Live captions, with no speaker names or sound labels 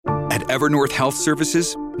At Evernorth Health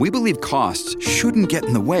Services, we believe costs shouldn't get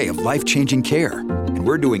in the way of life-changing care, and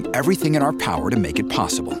we're doing everything in our power to make it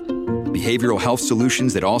possible. Behavioral health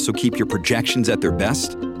solutions that also keep your projections at their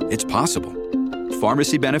best? It's possible.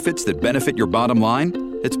 Pharmacy benefits that benefit your bottom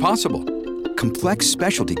line? It's possible. Complex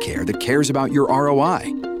specialty care that cares about your ROI?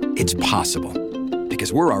 It's possible.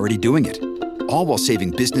 Because we're already doing it. All while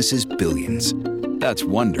saving businesses billions. That's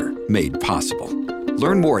Wonder made possible.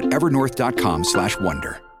 Learn more at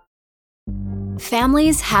evernorth.com/wonder.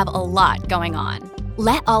 Families have a lot going on.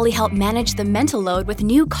 Let Ollie help manage the mental load with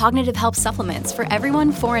new cognitive help supplements for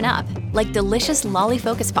everyone 4 and up, like delicious Lolly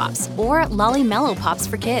Focus Pops or Lolly Mellow Pops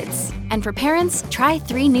for kids. And for parents, try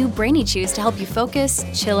 3 new Brainy Chews to help you focus,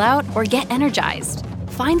 chill out, or get energized.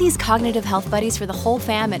 Find these cognitive health buddies for the whole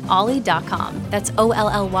fam at ollie.com. That's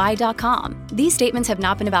OLLY.com. These statements have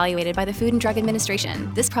not been evaluated by the Food and Drug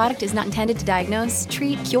Administration. This product is not intended to diagnose,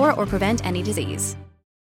 treat, cure, or prevent any disease.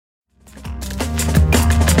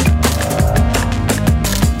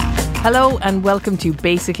 Hello and welcome to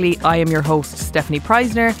Basically. I am your host, Stephanie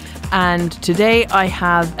Preisner, and today I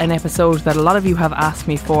have an episode that a lot of you have asked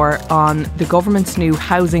me for on the government's new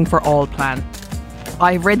Housing for All plan.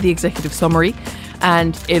 I've read the executive summary,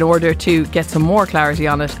 and in order to get some more clarity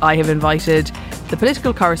on it, I have invited the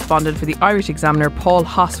political correspondent for the Irish Examiner, Paul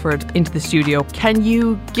Hosford, into the studio. Can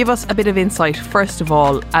you give us a bit of insight, first of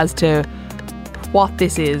all, as to what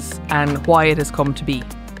this is and why it has come to be?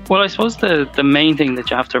 Well, I suppose the main thing that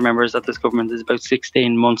you have to remember is that this government is about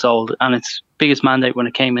 16 months old, and its biggest mandate when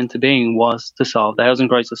it came into being was to solve the housing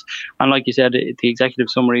crisis. And like you said, the executive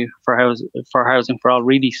summary for Housing for All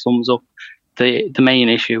really sums up the main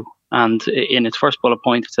issue. And in its first bullet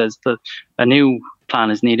point, it says that a new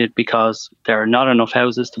plan is needed because there are not enough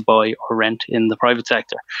houses to buy or rent in the private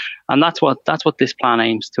sector. And that's what this plan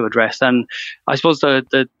aims to address. And I suppose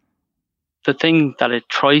the thing that it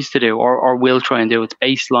tries to do or will try and do, its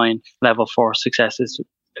baseline level for success is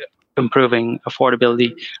improving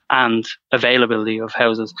affordability and availability of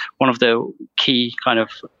houses. One of the key kind of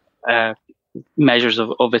measures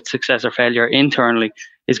of its success or failure internally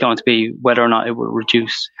is going to be whether or not it will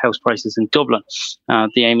reduce house prices in Dublin.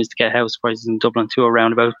 The aim is to get house prices in Dublin to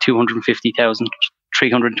around about 250,000,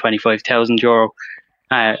 325,000 euro.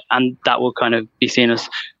 And that will kind of be seen as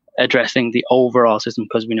addressing the overall system,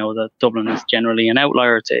 because we know that Dublin is generally an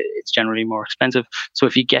outlier. It's generally more expensive. So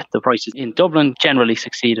if you get the prices in Dublin, generally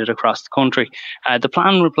succeeded across the country. The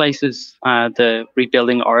plan replaces the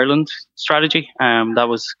Rebuilding Ireland strategy that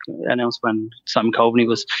was announced when Simon Coveney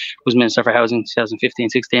was Minister for Housing in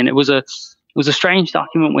 2015-16. It was a strange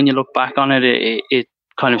document when you look back on it. It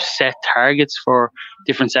kind of set targets for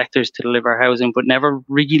different sectors to deliver housing, but never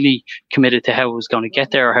really committed to how it was going to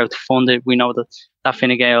get there or how to fund it. We know that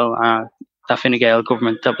Fine Gael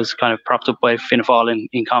government that was kind of propped up by Fianna Fáil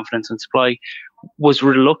in confidence and supply was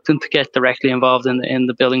reluctant to get directly involved in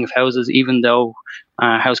the building of houses, even though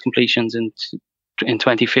house completions in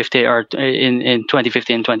 2015 or in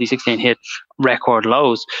 2015 and 2016 hit record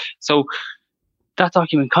lows. So that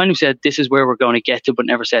document kind of said this is where we're going to get to, but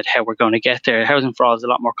never said how we're going to get there. Housing for All is a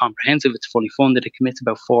lot more comprehensive. It's fully funded. It commits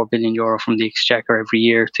about €4 billion from the Exchequer every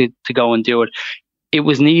year to go and do it. It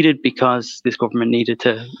was needed because this government needed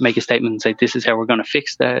to make a statement and say this is how we're going to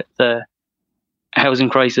fix the housing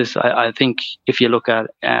crisis. I think if you look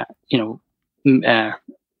at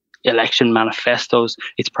election manifestos,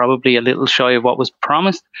 it's probably a little shy of what was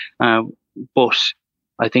promised. But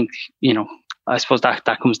I think I suppose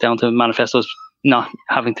that comes down to manifestos not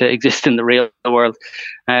having to exist in the real world.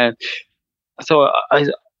 So I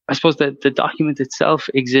suppose that the document itself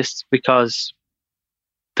exists because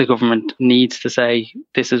the government needs to say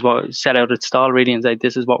this is what set out its stall really and say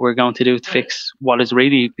this is what we're going to do to fix what is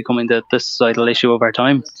really becoming the societal issue of our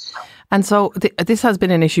time. And so this has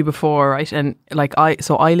been an issue before, right? And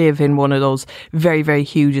I live in one of those very, very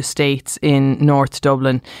huge estates in North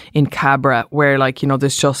Dublin, in Cabra, where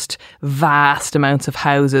there's just vast amounts of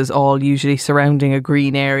houses, all usually surrounding a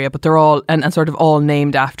green area, but they're all and sort of all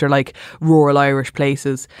named after rural Irish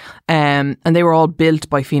places. And they were all built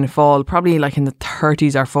by Fianna Fáil, probably in the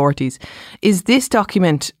 30s or 40s. Is this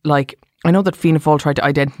document I know that Fianna Fáil tried to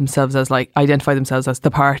identify themselves as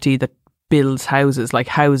the party that builds houses,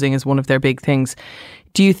 housing is one of their big things.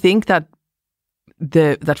 Do you think that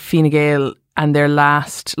that Fine Gael and their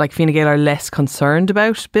Fine Gael are less concerned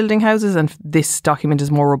about building houses and this document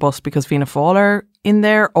is more robust because Fianna Fáil are in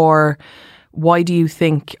there? Or why do you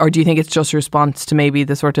think, or do you think it's just a response to maybe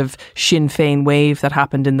the sort of Sinn Féin wave that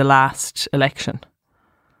happened in the last election?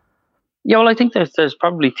 Yeah, well, I think there's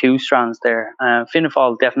probably two strands there. Fianna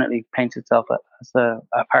Fáil definitely paints itself as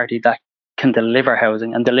a party that can deliver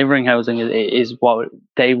housing, and delivering housing is what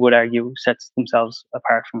they would argue sets themselves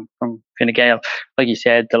apart from Fine Gael. Like you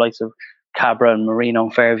said, the likes of Cabra and Marino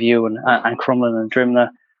and Fairview and Crumlin and Drimna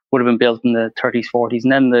would have been built in the 30s, 40s,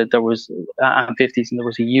 and then there was and 50s, and there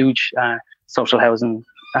was a huge social housing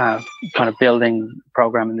kind of building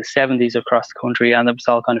program in the 70s across the country, and it was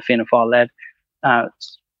all kind of Fianna Fáil led. I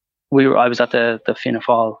was at the Fianna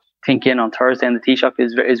Fáil Think In on Thursday, and the Taoiseach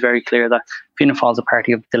is very clear that Fianna Fáil is a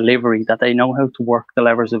party of delivery, that they know how to work the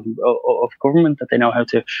levers of government, that they know how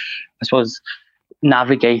to, I suppose,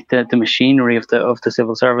 navigate the machinery of the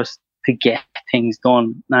civil service to get things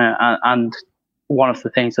done. And one of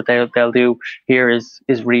the things that they'll do here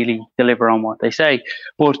is really deliver on what they say.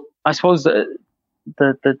 But I suppose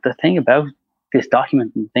the thing about this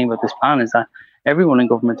document and the thing about this plan is that everyone in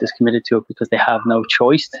government is committed to it because they have no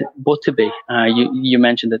choice but to be. You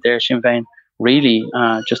mentioned that there Sinn Féin really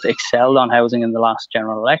just excelled on housing in the last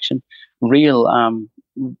general election.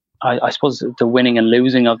 I suppose the winning and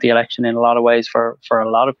losing of the election in a lot of ways for a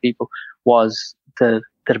lot of people was the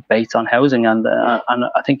debates on housing. And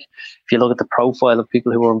I think if you look at the profile of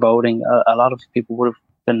people who were voting, a lot of people would have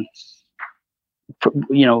been,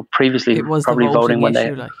 previously probably voting when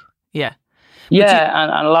they... Yeah. Yeah,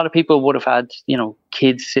 and a lot of people would have had,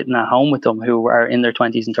 kids sitting at home with them who are in their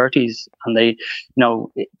 20s and 30s, and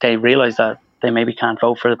they realise that they maybe can't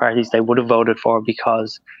vote for the parties they would have voted for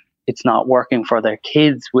because it's not working for their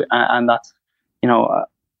kids, and that's,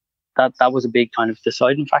 that was a big kind of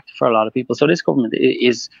deciding factor for a lot of people. So this document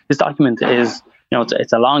is,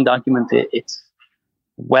 it's a long document. It's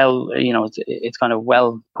well, it's kind of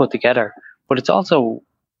well put together, but it's also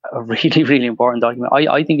a really, really important document.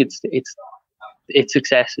 I think its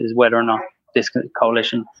success is whether or not this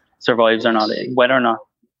coalition survives or not, whether or not,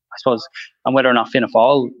 I suppose, and whether or not Fianna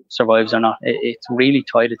Fáil survives or not. It's really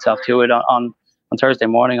tied itself to it. On Thursday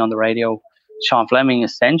morning on the radio, Sean Fleming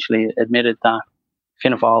essentially admitted that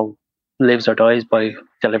Fianna Fáil lives or dies by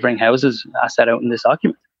delivering houses as set out in this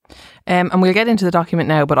document. And we'll get into the document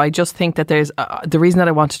now, but I just think that there's the reason that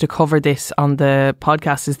I wanted to cover this on the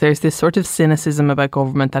podcast is there's this sort of cynicism about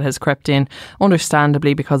government that has crept in,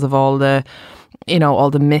 understandably, because of all the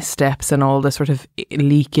missteps and all the sort of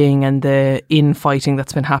leaking and the infighting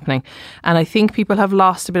that's been happening. And I think people have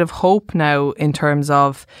lost a bit of hope now in terms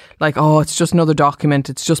of it's just another document.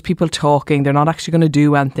 It's just people talking. They're not actually going to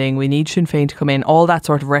do anything. We need Sinn Féin to come in. All that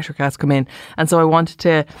sort of rhetoric has come in. And so I wanted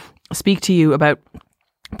to speak to you about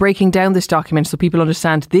breaking down this document so people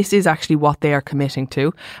understand this is actually what they are committing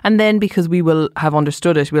to. And then because we will have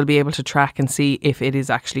understood it, we'll be able to track and see if it is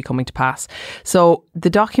actually coming to pass. So the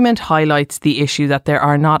document highlights the issue that there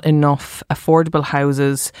are not enough affordable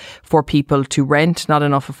houses for people to rent, not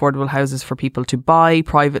enough affordable houses for people to buy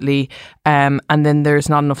privately, and then there's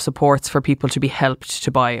not enough supports for people to be helped to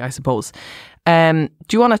buy, I suppose. Do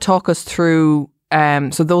you want to talk us through,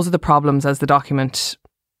 so those are the problems as the document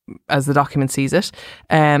sees it.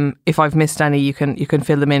 If I've missed any, you can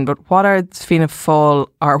fill them in. But what are Fianna Fáil,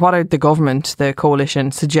 or what are the government, the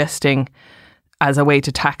coalition, suggesting as a way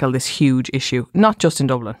to tackle this huge issue, not just in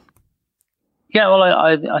Dublin? Yeah, well,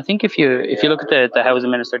 I think if you look at the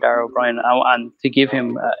Housing Minister Darragh O'Brien, and to give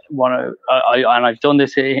him and I've done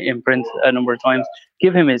this in print a number of times,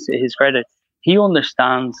 give him his credit. He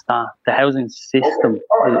understands that the housing system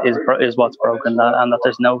is what's broken, and that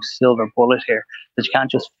there's no silver bullet here, that you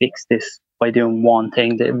can't just fix this by doing one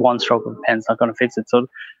thing. One stroke of a pen's not going to fix it. So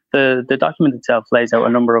the document itself lays out a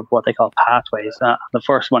number of what they call pathways. The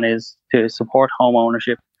first one is to support home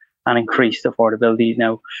ownership and increase affordability.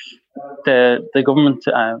 Now, the government,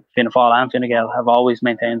 Fianna Fáil and Fine Gael, have always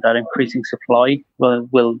maintained that increasing supply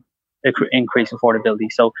will increase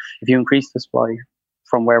affordability. So if you increase the supply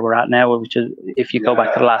from where we're at now, which is, if you go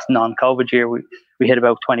back to the last non-COVID year, we hit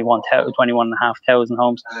about 21,500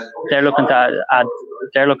 homes. They're looking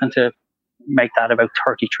to make that about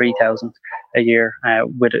 33,000 a year.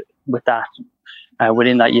 With that,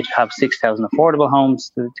 within that, you'd have 6,000 affordable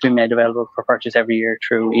homes to be made available for purchase every year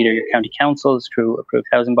through either your county councils, through approved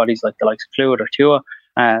housing bodies like the likes of Fluid or TUA,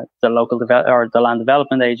 the local or the Land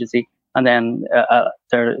Development Agency, and then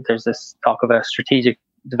there's this talk of a strategic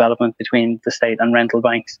development between the state and rental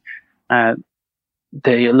banks.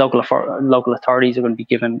 The local authorities are going to be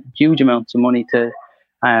given huge amounts of money to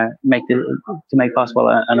make possible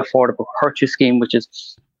an affordable purchase scheme, which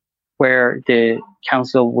is where the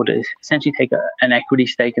council would essentially take an equity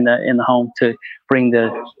stake in the home to bring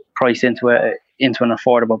the price into an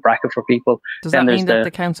affordable bracket for people. Does that mean that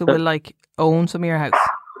the council will own some of your house?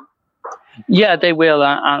 Yeah, they will,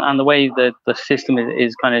 and the way that the system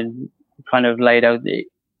is kind of laid out,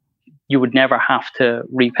 you would never have to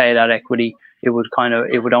repay that equity it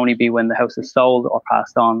would only be when the house is sold or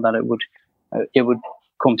passed on that it would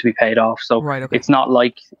come to be paid off. So right, okay. it's not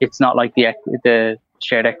like the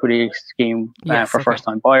shared equity scheme for first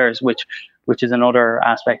time buyers, which is another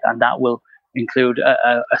aspect, and that will include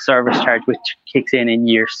a service charge which kicks in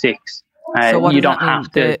year 6. So what you does don't that mean?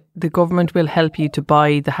 have to. The government will help you to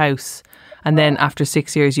buy the house, and then after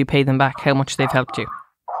 6 years you pay them back how much they've helped you.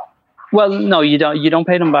 Well, no, you don't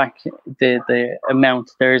pay them back the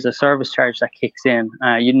amount. There is a service charge that kicks in.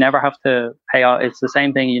 You never have to pay off. It's the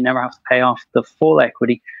same thing. You never have to pay off the full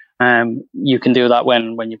equity. You can do that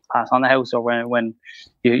when you pass on the house or when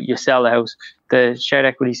you sell the house. The shared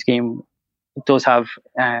equity scheme does have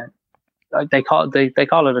they call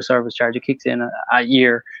it a service charge. It kicks in at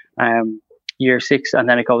year 6, and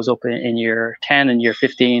then it goes up in year 10 and year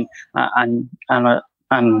 15, and then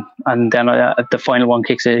the final one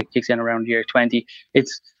kicks in around year 20.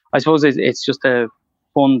 I suppose it's just to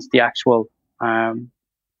fund the actual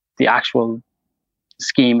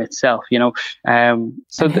scheme itself,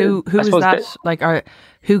 So who is that?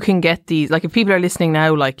 Who can get these? Like, if people are listening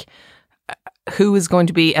now, like, who is going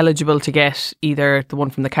to be eligible to get either the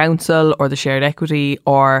one from the council or the shared equity,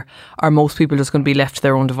 or are most people just going to be left to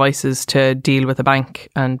their own devices to deal with the bank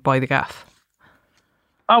and buy the gaff?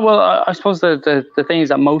 Oh, well, I suppose the thing is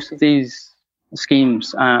that most of these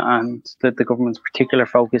schemes and the government's particular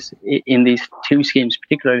focus in these 2 schemes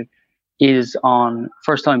particularly is on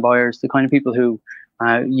first-time buyers, the kind of people who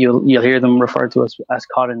you'll hear them referred to as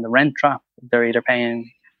caught in the rent trap. They're either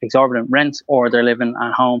paying exorbitant rents or they're living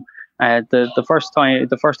at home. The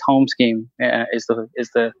first home scheme is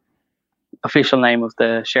the official name of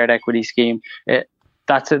the shared equity scheme.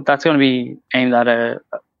 That's going to be aimed at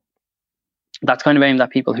that's kind of aimed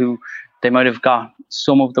at people who they might have got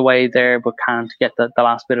some of the way there but can't get the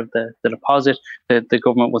last bit of the deposit. The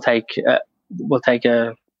government will take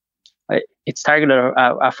it's targeted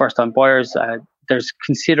at first-time buyers. There's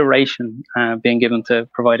consideration being given to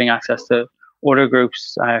providing access to other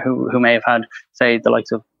groups who may have had, say, the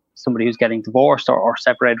likes of somebody who's getting divorced or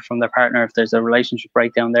separated from their partner if there's a relationship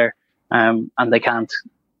breakdown there, and they can't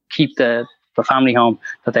keep the family home,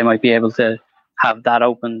 that they might be able to have that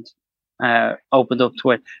opened up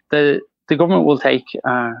to it. The government will take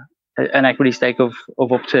an equity stake of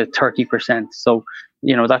up to 30%. So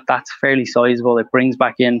that's fairly sizable. It brings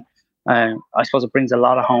back in, I suppose, it brings a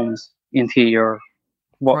lot of homes into your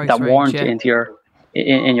into your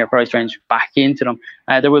in your price range back into them.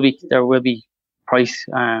 There will be price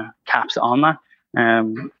caps on that,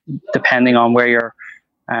 depending on where you're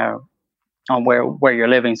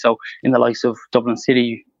living. So in the likes of Dublin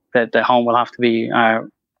City, the home will have to be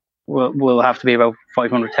will have to be about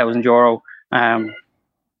 €500,000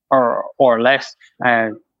 or less.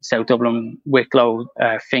 South Dublin, Wicklow,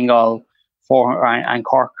 Fingal, and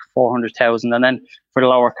Cork, 400,000. And then for the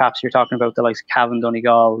lower caps, you're talking about the likes of Cavan,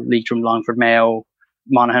 Donegal, Leitrim, Longford, Mayo,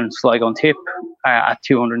 Monaghan, Sligo and Tip at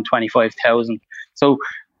 225,000. So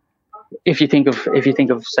if you think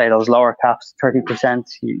of say those lower caps, 30%,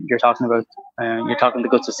 you're talking the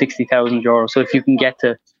guts of €60,000. So if you can get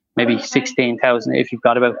to maybe 16,000, if you've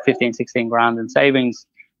got about 16 grand in savings,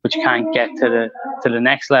 but you can't get to the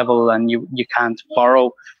next level, and you can't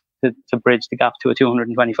borrow to bridge the gap to a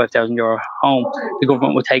 €225,000 home, the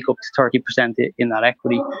government would take up to 30% in that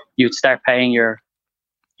equity. You'd start paying your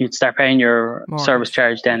mortgage service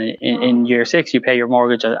charge then in year 6. You pay your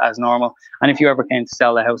mortgage as normal, and if you ever came to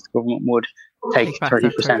sell the house, the government would take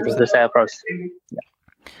 30% of the sale price. Yeah.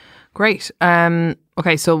 Great.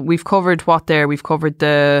 Okay, so we've covered what there. We've covered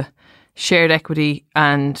the shared equity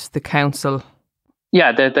and the council.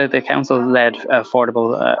 Yeah, the council-led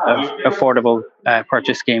affordable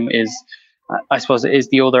purchase scheme is, I suppose, is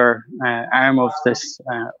the other arm of this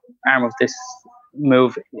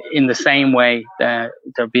move. In the same way,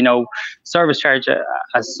 there'll be no service charge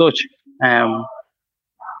as such,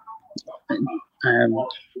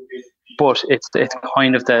 but it's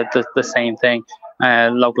kind of the same thing.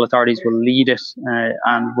 Local authorities will lead it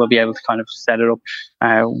and will be able to kind of set it up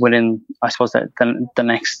within, I suppose, the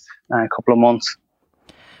next couple of months.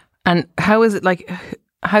 And how is it, like,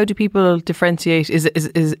 how do people differentiate? Is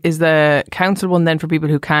the council one then for people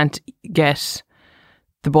who can't get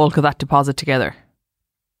the bulk of that deposit together?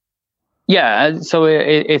 Yeah, so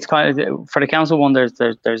it's kind of, for the council one, there's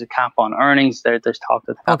a cap on earnings. There's talk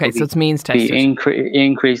that the cap so it's means tested.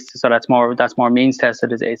 Increased, so that's more means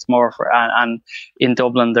tested. It's more for, and in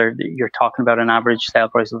Dublin, you're talking about an average sale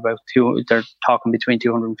price of about they're talking between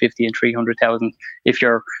 250 and 300,000. If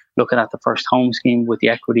you're looking at the first home scheme with the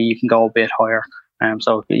equity, you can go a bit higher.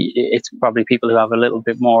 So it's probably people who have a little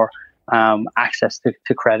bit more access to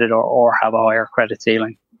credit or have a higher credit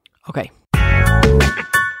ceiling. Okay.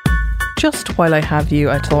 just while I have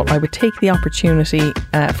you, I thought I would take the opportunity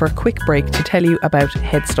for a quick break to tell you about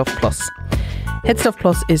Headstuff Plus. Headstuff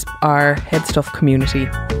Plus is our Headstuff community,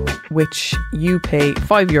 which you pay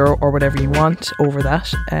 €5 or whatever you want over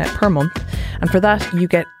that per month. And for that, you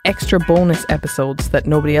get extra bonus episodes that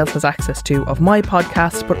nobody else has access to of my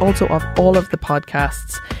podcast, but also of all of the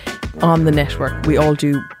podcasts on the network. We all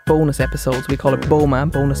do bonus episodes. We call it BOMA,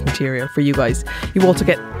 bonus material for you guys. You also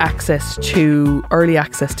get early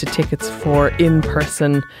access to tickets for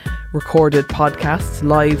in-person recorded podcasts,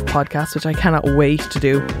 live podcasts, which I cannot wait to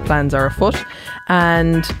do. Plans are afoot.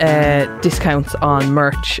 And discounts on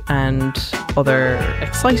merch and other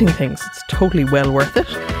exciting things. It's totally well worth it.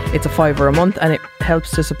 It's $5 a month and it helps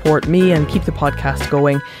to support me and keep the podcast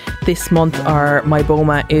going. This month my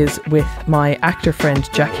BOMA is with my actor friend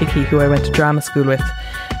Jack Hickey, who I went to drama school with,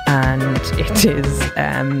 and it is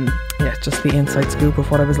just the inside scoop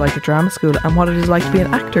of what I was like at drama school and what it is like to be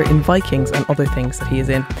an actor in Vikings and other things that he is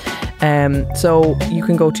in. So you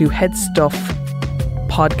can go to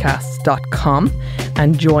headstuffpodcasts.com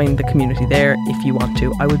and join the community there if you want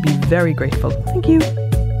to. I would be very grateful. Thank you.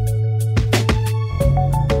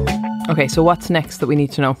 Okay, so what's next that we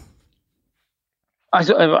need to know? I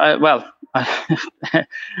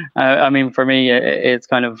mean, for me, it's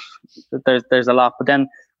kind of there's a lot, but then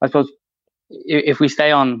I suppose if we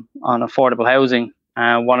stay on affordable housing,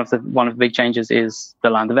 one of the big changes is the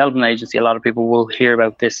Land Development Agency. A lot of people will hear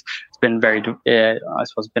about this. It's been very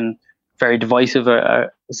divisive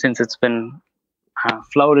since it's been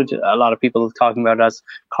floated. A lot of people talking about it as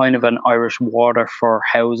kind of an Irish water for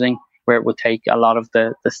housing, where it would take a lot of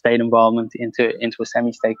the state involvement into a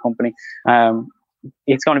semi-state company.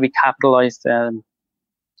 It's going to be capitalised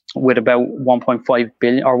with about 1.5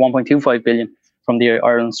 billion or 1.25 billion from the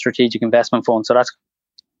Ireland Strategic Investment Fund. So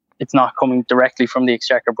it's not coming directly from the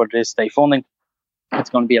Exchequer, but it is state funding.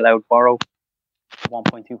 It's going to be allowed to borrow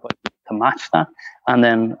 1.25 to match that, and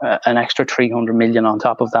then an extra 300 million on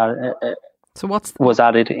top of that. Was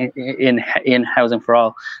added in Housing for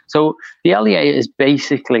All. So the LDA is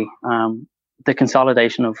basically the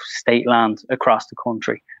consolidation of state land across the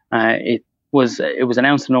country. It was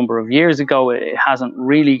announced a number of years ago. It hasn't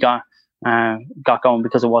really got going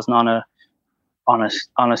because it wasn't on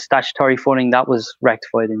a statutory footing. That was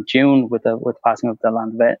rectified in June with the passing of the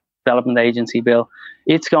Land Development Agency bill.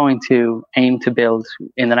 It's going to aim to build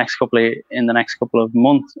in the next couple of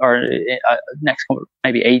months, or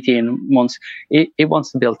maybe 18 months. It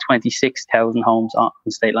wants to build 26,000 homes on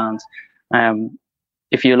state lands.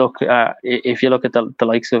 If you look at the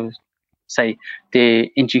likes of, say,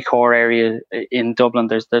 the Inchicore area in Dublin,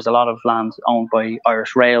 there's a lot of land owned by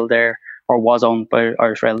Irish Rail there, or was owned by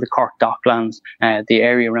Irish Rail, the Cork Docklands, the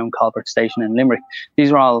area around Colbert Station in Limerick.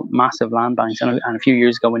 These are all massive land banks. And a few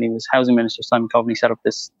years ago, when he was Housing Minister, Simon Coveney set up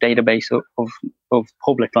this database of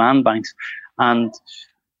public land banks. And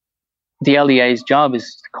the LDA's job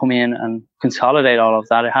is to come in and consolidate all of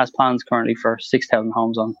that. It has plans currently for 6,000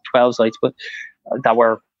 homes on 12 sites, but that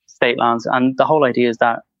were state lands. And the whole idea is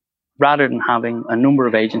that rather than having a number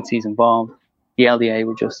of agencies involved, the LDA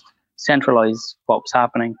would just centralise what was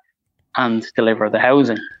happening and deliver the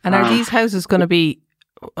housing. And are these houses going to be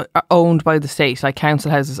owned by the state, like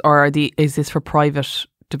council houses, or is this for private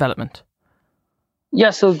development? Yeah,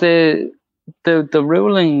 so the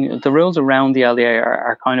rules around the LDA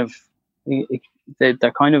are kind of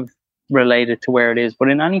they're kind of related to where it is. But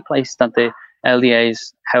in any place that the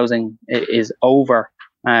LDA's housing is over,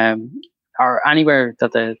 or anywhere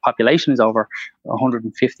that the population is over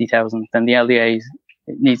 150,000, then the LDA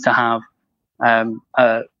needs to have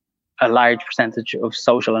a large percentage of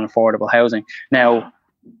social and affordable housing. Now,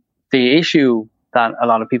 the issue that a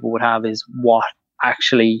lot of people would have is what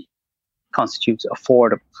actually constitutes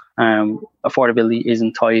affordable. Affordability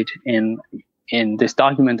isn't tied in this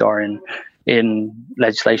document or in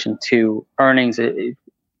legislation to earnings.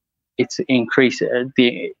 It's increased.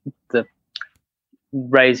 The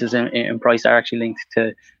raises in price are actually linked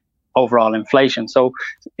to overall inflation. So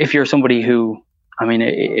if you're somebody who,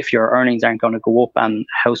 if your earnings aren't going to go up and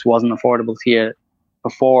house wasn't affordable to you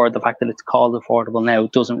before, the fact that it's called affordable now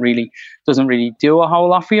doesn't really do a whole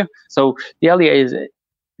lot for you. So the LDA is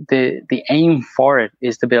the aim for it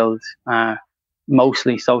is to build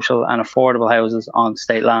mostly social and affordable houses on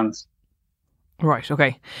state lands. Right.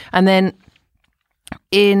 Okay. And then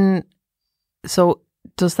so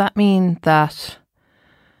does that mean that?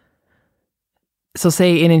 So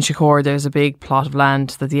say in Inchicore there's a big plot of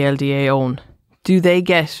land that the LDA own. Do they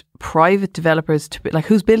get private developers to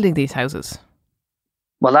who's building these houses?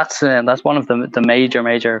 Well, that's one of the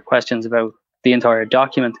major questions about the entire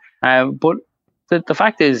document. But the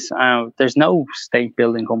fact is, there's no state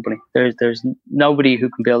building company. There's nobody who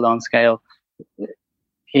can build on scale.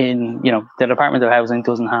 The Department of Housing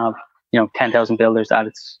doesn't have 10,000 builders at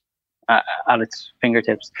its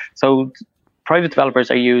fingertips. So private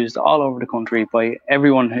developers are used all over the country by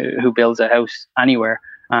everyone who builds a house anywhere.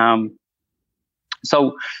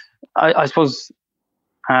 So I suppose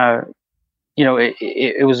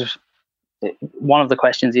it was. One of the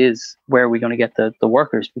questions is, where are we going to get the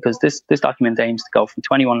workers? Because this document aims to go from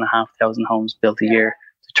 21,500 homes built a year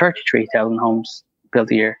to 33,000 homes built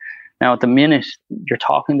a year. Now, at the minute, you're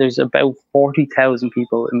talking, there's about 40,000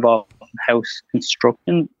 people involved in house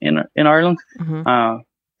construction in Ireland. Mm-hmm.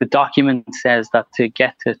 The document says that to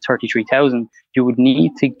get to 33,000, you would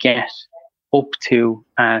need to get up to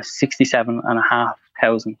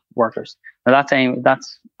 67,500 workers. Now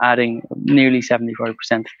that's adding nearly 75%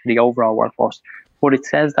 to the overall workforce. But it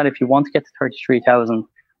says that if you want to get to 33,000,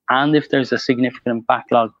 and if there's a significant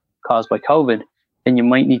backlog caused by COVID, then you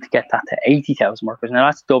might need to get that to 80,000 workers. Now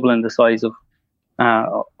that's doubling the size of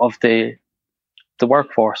the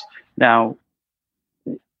workforce. Now,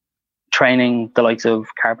 training the likes of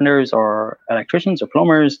carpenters or electricians or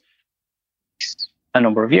plumbers takes a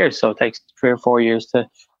number of years. So it takes 3 or 4 years to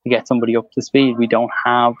get somebody up to speed. We don't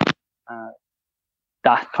have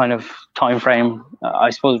that kind of time frame, I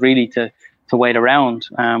suppose, really to wait around.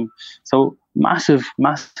 So massive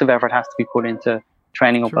effort has to be put into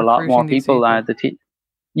training up a lot more people. The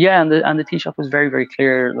Taoiseach was very, very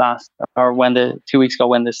clear 2 weeks ago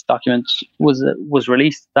when this document was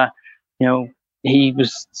released, that he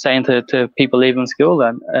was saying to people leaving school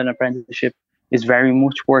that an apprenticeship is very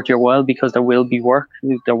much worth your while, because there will be work,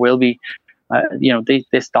 there will be.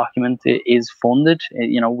 This document is funded.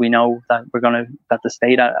 We know that that the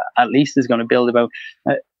state at least is going to build about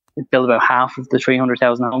half of the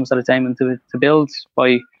 300,000 homes that it's aiming to build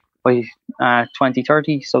by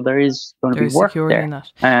 2030. So there is going to be work there. In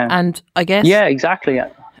that. And I guess, yeah, exactly.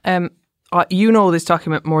 This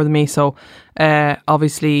document more than me, so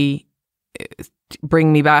obviously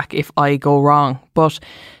bring me back if I go wrong. But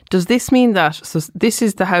does this mean that this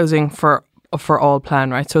is the Housing for All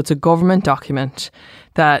plan, right? So it's a government document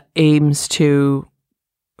that aims to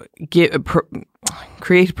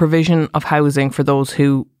create a provision of housing for those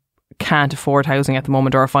who can't afford housing at the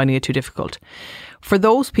moment or are finding it too difficult. For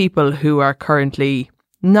those people who are currently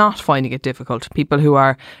not finding it difficult, people who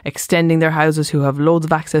are extending their houses, who have loads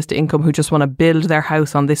of access to income, who just want to build their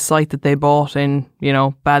house on this site that they bought in,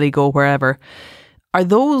 Ballygo, wherever, are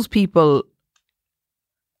those people...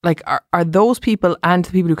 are those people and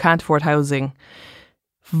the people who can't afford housing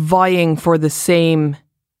vying for the same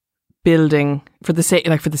building, for the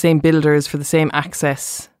same builders, for the same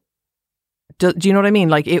access? Do you know what I mean?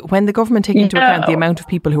 When the government take into account the amount of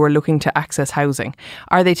people who are looking to access housing,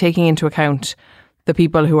 are they taking into account the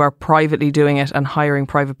people who are privately doing it and hiring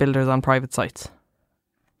private builders on private sites?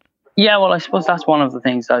 Yeah, well, I suppose that's one of the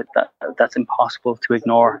things that's impossible to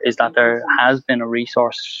ignore, is that there has been a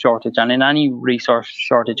resource shortage. And in any resource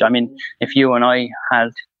shortage, I mean, if you and I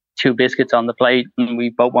had 2 biscuits on the plate and we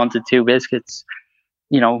both wanted 2 biscuits,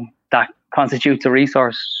 that constitutes a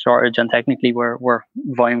resource shortage, and technically we're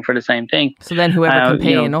vying for the same thing. So then whoever can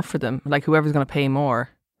pay enough for them, whoever's going to pay more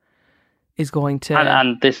is going to...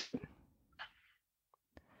 And this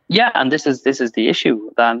is the issue,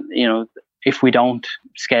 that, if we don't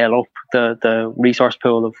scale up the resource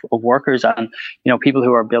pool of workers, and people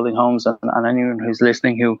who are building homes, and anyone who's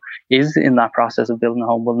listening who is in that process of building a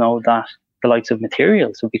home will know that the likes of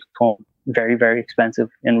materials have become very, very expensive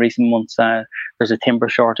in recent months. There's a timber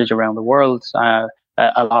shortage around the world. A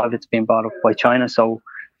lot of it's being bought up by China, so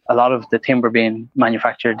a lot of the timber being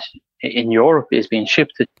manufactured in Europe is being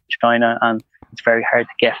shipped to China, and it's very hard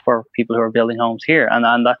to get for people who are building homes here,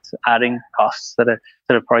 and that's adding costs to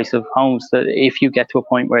the price of homes. That if you get to a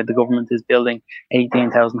point where the government is building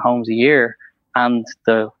 18,000 homes a year, and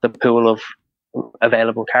the pool of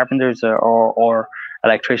available carpenters or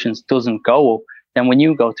electricians doesn't go up, then when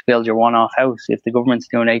you go to build your one-off house, if the government's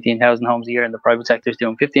doing 18,000 homes a year and the private sector is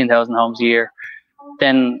doing 15,000 homes a year,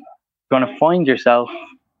 then you're going to find yourself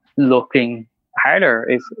looking harder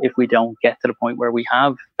if we don't get to the point where we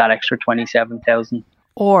have that extra 27,000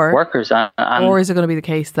 workers. Or is it going to be the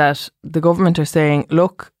case that the government are saying,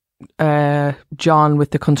 look, John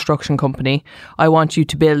with the construction company, I want you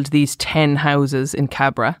to build these 10 houses in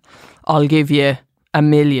Cabra. I'll give you $1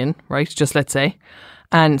 million, right? Just let's say.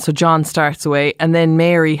 And so John starts away, and then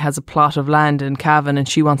Mary has a plot of land in Cavan and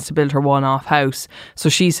she wants to build her one-off house. So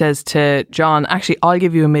she says to John, actually, I'll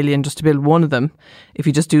give you $1 million just to build one of them if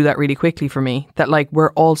you just do that really quickly for me. That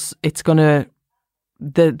it's going to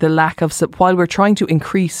the lack of, while we're trying to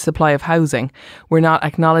increase supply of housing, we're not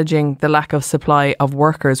acknowledging the lack of supply of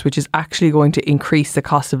workers, which is actually going to increase the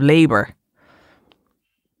cost of labour.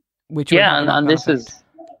 Which and this is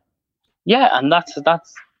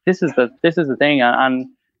this is the thing, and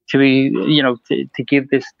to be, to give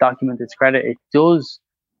this document its credit, it does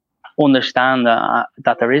understand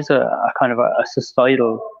that there is a kind of a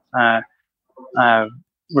societal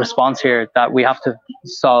response here, that we have to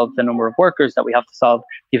solve the number of workers, that we have to solve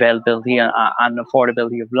the availability and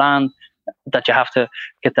affordability of land, that you have to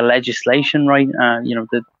get the legislation right.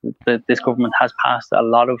 This government has passed a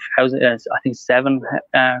lot of housing, I think 7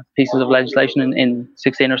 pieces of legislation in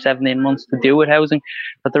 16 or 17 months to do with housing,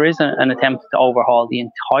 but there is an attempt to overhaul the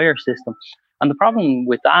entire system. And the problem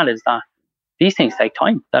with that is that these things take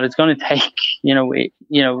time, that it's going to take,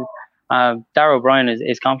 Darragh O'Brien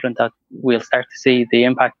is confident that we'll start to see the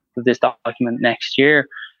impact of this document next year.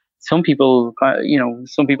 Some people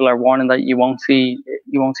are warning that you won't see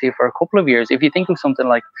it for a couple of years. If you think of something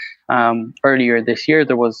like earlier this year,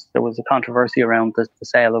 there was a controversy around the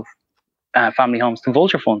sale of family homes to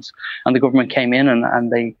vulture funds, and the government came in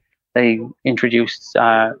and they introduced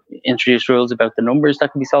rules about the numbers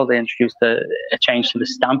that can be sold. They introduced a change to the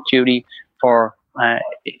stamp duty for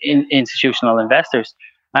institutional investors.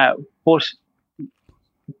 But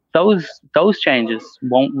those changes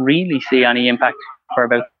won't really see any impact for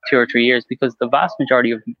about 2 or 3 years, because the vast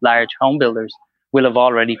majority of large home builders will have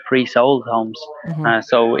already pre-sold homes. Mm-hmm.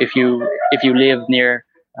 So if you live near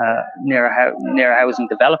a housing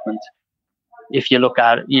development, if you look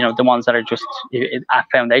at the ones that are just at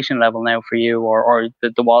foundation level now for you, or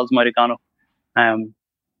the walls might have gone up,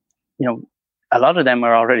 a lot of them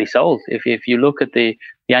are already sold. If you look at the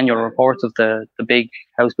annual reports of the big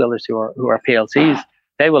house builders who are PLCs,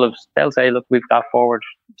 they'll say, look, we've got forward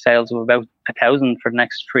sales of about 1,000 for the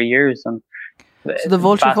next 3 years. And so the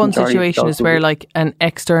vulture fund situation is where like an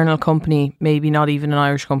external company, maybe not even an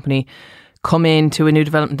Irish company, come into a new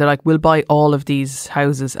development. They're like, we'll buy all of these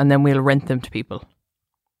houses and then we'll rent them to people.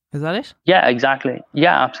 Is that it? Yeah, exactly.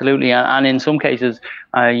 Yeah, absolutely. And in some cases,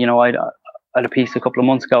 I had a piece a couple of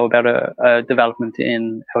months ago about a development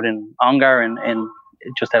out in Ongar, in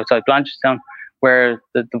just outside Blanchardstown, where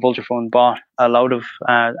the vulture fund bought a load of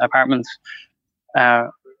apartments,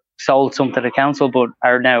 sold some to the council, but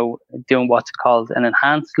are now doing what's called an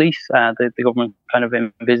enhanced lease. The government kind of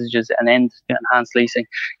envisages an end to enhanced leasing.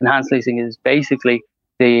 Enhanced leasing is basically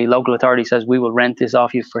the local authority says, we will rent this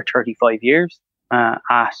off you for 35 years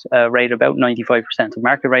at a rate about 95% of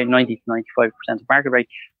market rate, 90 to 95% of market rate.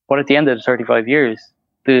 But at the end of the 35 years,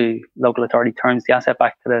 the local authority turns the asset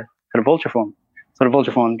back to the vulture fund. So the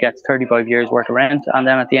vulture fund gets 35 years worth of rent, and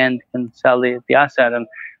then at the end can sell the asset. And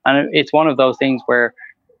it's one of those things where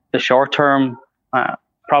the short-term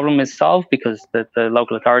problem is solved, because the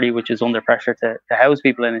local authority, which is under pressure to house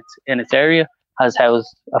people in its area, has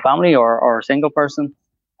housed a family or a single person.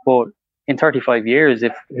 But in 35 years,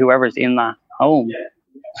 if whoever's in that home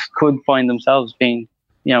could find themselves being,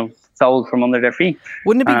 sold from under their feet.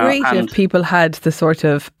 Wouldn't it be great if people had the sort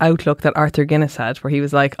of outlook that Arthur Guinness had, where he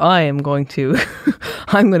was like, I'm going to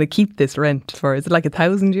keep this rent for, is it like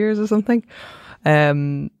 1,000 years or something?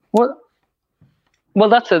 Well,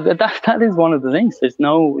 that is one of the things.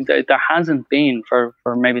 There hasn't been for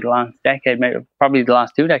maybe the last decade, probably the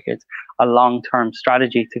last 2 decades, a long-term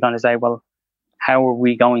strategy to kind of say, well, how are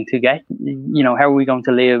we going to how are we going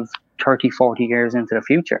to live 30, 40 years into the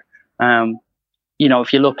future?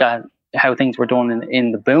 If you look at how things were done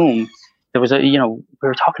in the boom, there was we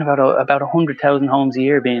were talking about 100,000 homes a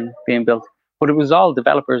year being built, but it was all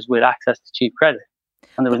developers with access to cheap credit,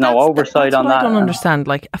 and there was no oversight on that. I don't understand.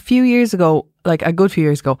 Like a few years ago, like a good few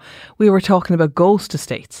years ago, we were talking about ghost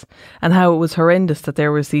estates and how it was horrendous that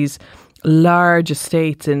there was these large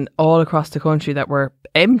estates in all across the country that were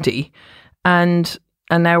empty, and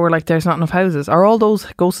now we're like, there's not enough houses. Are all those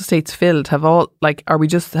ghost estates filled? Has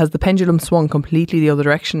the pendulum swung completely the other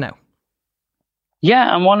direction now?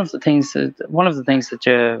 Yeah, and one of the things that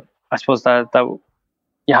I suppose that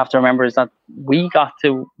you have to remember is that we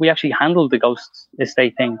actually handled the ghost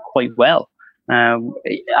estate thing quite well.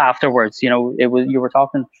 Afterwards, you were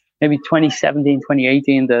talking maybe 2017,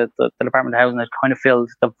 2018, the Department of Housing had kind of filled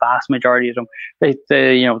the vast majority of them.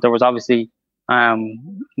 There was obviously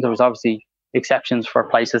exceptions for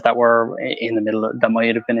places that were that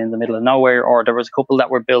might have been in the middle of nowhere, or there was a couple that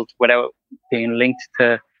were built without being linked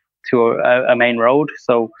to a main road.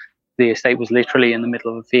 So the estate was literally in the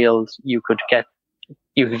middle of a field. You could get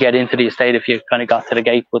into the estate if you kind of got to the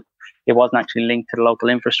gate, but it wasn't actually linked to the local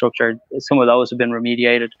infrastructure. Some of those have been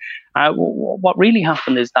remediated. What really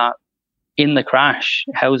happened is that in the crash,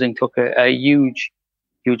 housing took a huge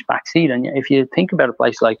huge backseat. And if you think about a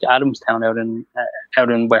place like Adamstown out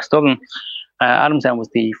in West Dublin, Adamstown was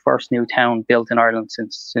the first new town built in Ireland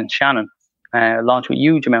since Shannon. Launched with a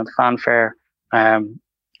huge amount of fanfare.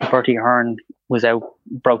 Bertie Ahern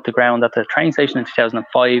broke the ground at the train station in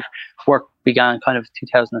 2005. Work began kind of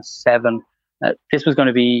 2007. This was going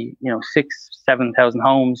to be 6,000-7,000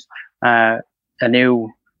 homes, a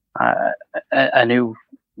new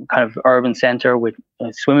kind of urban centre with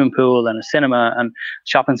a swimming pool and a cinema and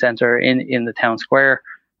shopping centre in the town square.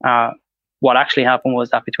 What actually happened was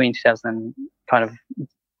that between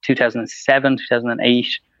 2007,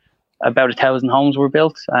 2008, about 1,000 homes were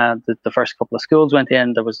built. The first couple of schools went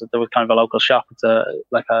in. There was kind of a local shop. It's a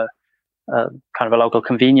kind of a local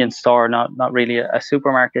convenience store, not really a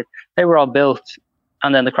supermarket. They were all built,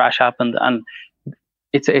 and then the crash happened. And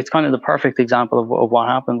it's kind of the perfect example of what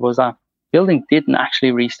happened was that building didn't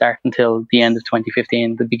actually restart until the end of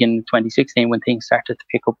 2015, the beginning of 2016, when things started to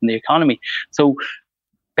pick up in the economy. So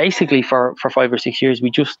basically for 5 or 6 years, we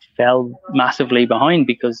just fell massively behind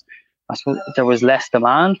because I suppose there was less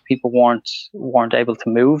demand. People weren't able to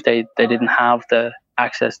move. They didn't have the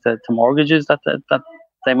access to mortgages that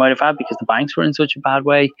they might have had because the banks were in such a bad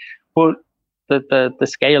way. But the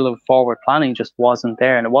scale of forward planning just wasn't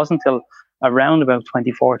there. And it wasn't until around about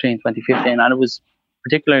 2014, 2015, and it was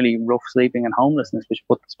particularly rough sleeping and homelessness, which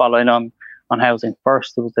put the spotlight on housing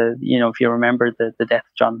first. There was if you remember the death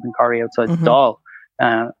of Jonathan Corrie outside the Dáil.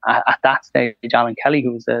 At that stage, Alan Kelly,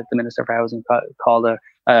 who was the Minister for Housing, called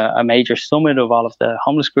a major summit of all of the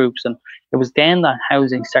homeless groups, and it was then that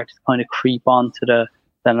housing started to kind of creep onto the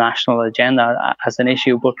national agenda as an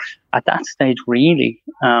issue. But at that stage, really,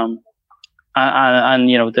 and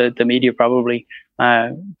the media probably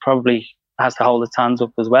has to hold its hands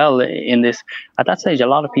up as well in this. At that stage, a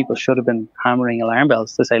lot of people should have been hammering alarm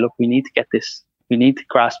bells to say, look, we need to get this, we need to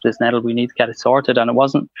grasp this nettle, we need to get it sorted. And it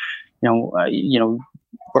wasn't,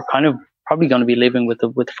 we're kind of probably going to be living with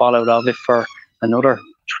the fallout of it for another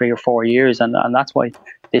 3 or 4 years, and that's why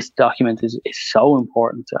this document is so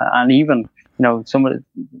important. And even some of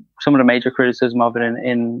the major criticism of it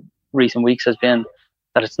in recent weeks has been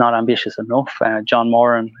that it's not ambitious enough. John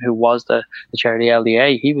Moran, who was the chair of the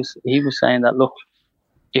LDA, he was saying that, look,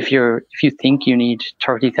 if you think you need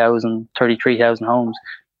 30,000, 33,000 homes,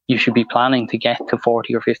 you should be planning to get to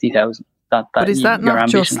 40 or 50,000. But is that not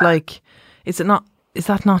just like, is that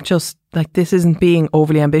not just like, this isn't being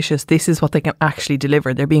overly ambitious, this is what they can actually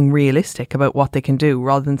deliver? They're being realistic about what they can do,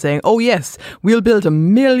 rather than saying, oh yes, we'll build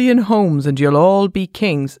 1 million homes and you'll all be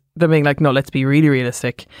kings. They're being like, no, let's be really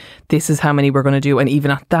realistic. This is how many we're going to do. And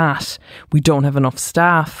even at that, we don't have enough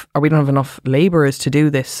staff, or we don't have enough labourers to do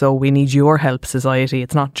this. So we need your help, society.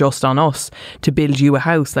 It's not just on us to build you a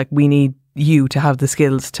house. Like, we need you to have the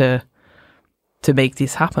skills to make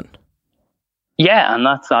this happen. Yeah, and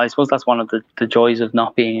I suppose that's one of the joys of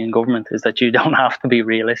not being in government, is that you don't have to be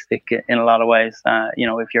realistic in a lot of ways.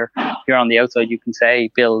 If you're on the outside, you can say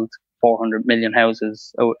build 400 million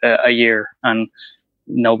houses a year, and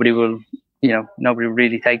nobody will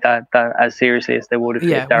really take that as seriously as they would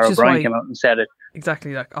if Darragh O'Brien came out and said it.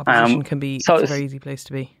 Exactly, like opposition can be, it's a very easy place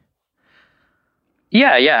to be.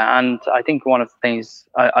 Yeah, and I think one of the things,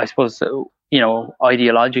 I suppose,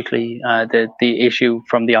 ideologically, the issue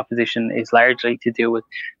from the opposition is largely to do with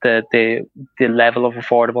the level of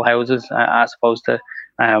affordable houses, as opposed to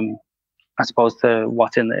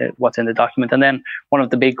what's in the document. And then one of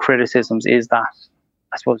the big criticisms is that,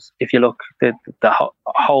 I suppose, if you look, the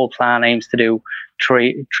whole plan aims to do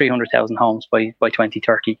 300,000 homes by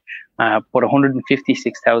 2030, but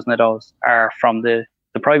 156,000 of those are from the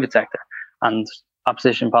private sector. And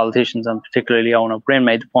opposition politicians, and particularly Eoin Ó Broin,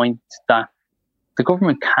 made the point that the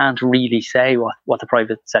government can't really say what the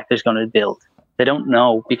private sector is going to build. They don't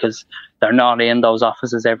know, because they're not in those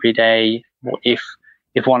offices every day. If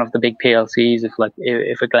one of the big PLCs,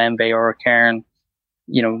 if a Glenveagh or a Cairn,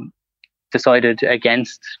 decided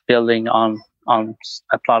against building on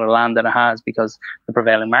a plot of land that it has because the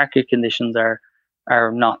prevailing market conditions are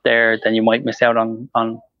not there, then you might miss out on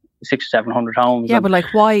 600 or 700 homes. Yeah, but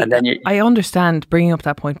like, why? I understand bringing up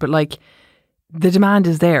that point, but like, the demand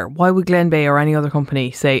is there. Why would Glenveagh or any other company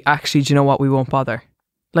say, actually, do you know what, we won't bother?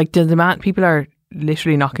 Like, the demand, people are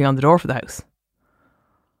literally knocking on the door for the house.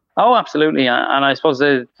 Oh, absolutely. And I suppose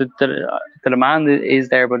the demand is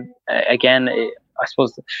there, but again, I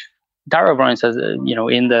suppose Darragh O'Brien says,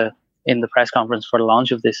 in the press conference for the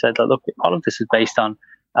launch of this, said that, look, all of this is based on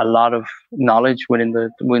a lot of knowledge within the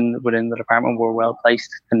department. We're well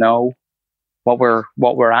placed to know what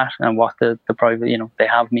we're at, and what the private, they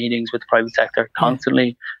have meetings with the private sector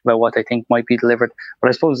constantly about what they think might be delivered. But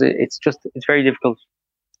I suppose it's very difficult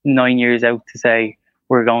 9 years out to say,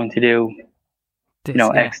 we're going to do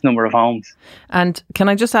X number of homes. And can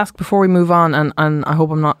I just ask before we move on, and I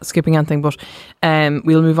hope I'm not skipping anything, but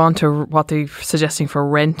we'll move on to what they're suggesting for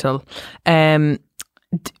rental.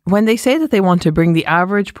 When they say that they want to bring the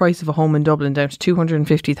average price of a home in Dublin down to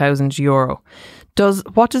 €250,000,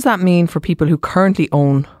 what does that mean for people who currently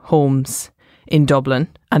own homes in Dublin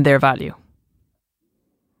and their value?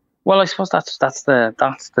 Well, I suppose that's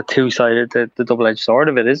the two-sided, the double-edged sword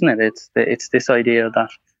of it, isn't it? It's this idea that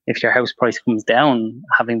if your house price comes down,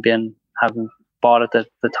 having bought at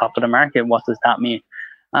the top of the market, what does that mean?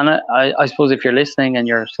 And I suppose if you're listening and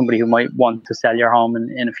you're somebody who might want to sell your home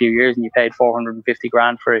in a few years and you paid 450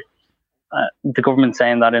 grand for it, the government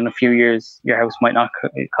saying that in a few years your house might not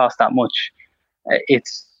cost that much,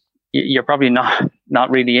 you're probably not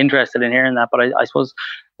really interested in hearing that. But I suppose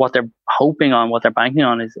what they're hoping on, what they're banking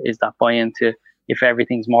on is that buy-in to, if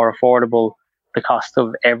everything's more affordable, the cost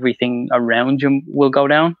of everything around you will go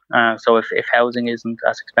down. So if housing isn't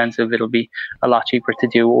as expensive, it'll be a lot cheaper to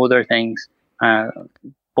do other things.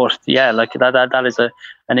 But yeah, like that is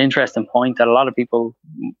an interesting point, that a lot of people,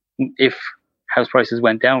 if house prices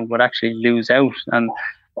went down, would actually lose out, and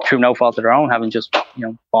through no fault of their own, having just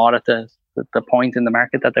bought at the point in the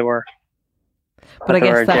market that they were. But I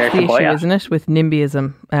guess that's the issue, isn't it, with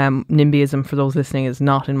NIMBYism? NIMBYism, for those listening, is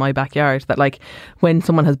not in my backyard. That like when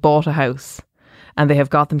someone has bought a house and they have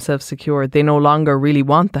got themselves secured, they no longer really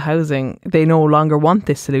want the housing. They no longer want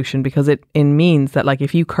this solution, because it means that, like,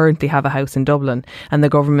 if you currently have a house in Dublin and the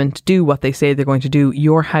government do what they say they're going to do,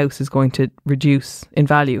 your house is going to reduce in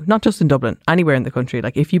value. Not just in Dublin, anywhere in the country.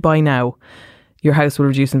 Like, if you buy now, your house will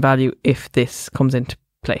reduce in value if this comes into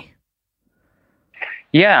play.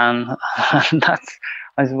 Yeah, and that's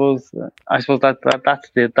I suppose that's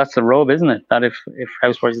the rub, isn't it? That if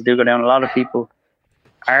house prices do go down, a lot of people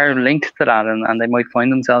are linked to that, and they might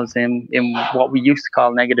find themselves in what we used to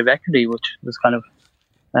call negative equity, which was kind of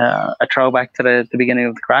a throwback to the beginning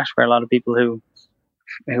of the crash, where a lot of people who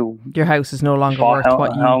your house is no longer worth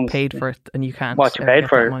what you paid for it, and you can't what you paid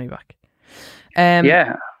for money back.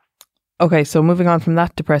 Yeah. Okay, so moving on from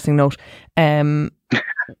that depressing note,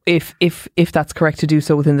 if that's correct to do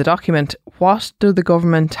so within the document, what do the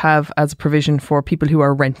government have as a provision for people who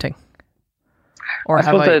are renting? Or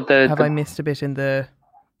have I missed a bit in the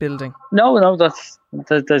building? No,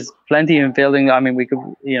 there's plenty in building. I mean, we could,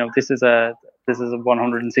 this is a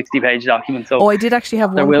 160-page document. So I did actually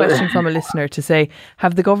have one question from a listener to say,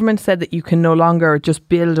 have the government said that you can no longer just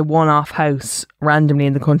build a one-off house randomly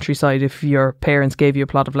in the countryside if your parents gave you a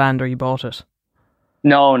plot of land or you bought it?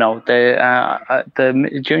 No.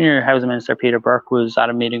 The Junior Housing Minister, Peter Burke, was at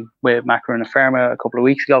a meeting with Macro and Ferma a couple of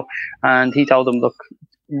weeks ago, and he told them, look,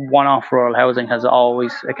 one-off rural housing has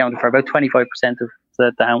always accounted for about 25% of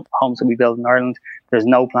the homes that we build in Ireland. There's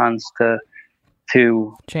no plans to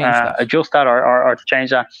adjust that or to change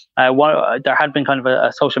that. There had been kind of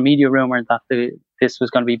a social media rumour that this was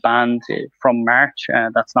going to be banned from March.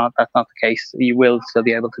 That's not the case. You will still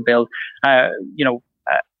be able to build.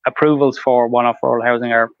 Approvals for one-off rural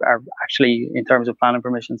housing are actually, in terms of planning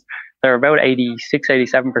permissions, they're about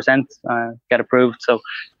 86-87% get approved. So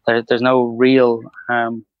there's no real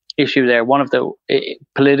issue there.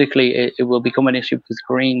 Politically, it will become an issue because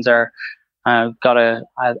Greens are got a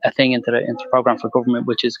thing into the programme for government,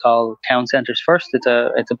 which is called Town Centres First. It's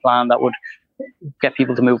a plan that would get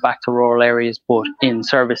people to move back to rural areas, but in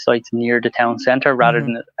service sites near the town centre rather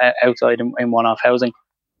than outside in one-off housing.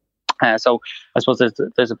 So I suppose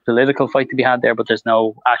there's a political fight to be had there, but there's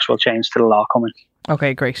no actual change to the law coming.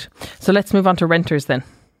 Okay, great. So let's move on to renters then.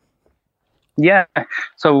 Yeah.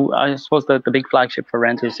 So I suppose the big flagship for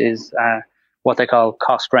renters is what they call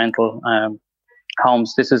cost rental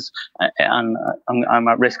homes. This is, and I'm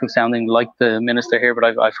at risk of sounding like the minister here, but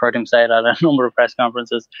I've heard him say it at a number of press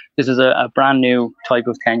conferences. This is a brand new type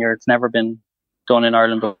of tenure. It's never been done in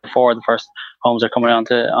Ireland before. The first homes are coming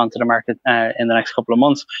onto the market in the next couple of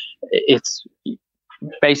months. It's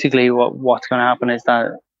basically what's going to happen is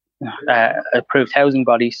that approved housing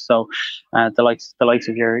bodies, so the likes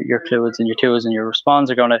of your Clúids and your Tuas and your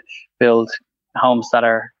Responds, are going to build homes that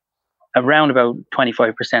are around about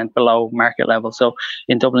 25% below market level. So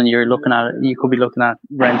in Dublin, you could be looking at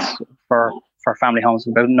rents for family homes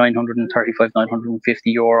of about €935,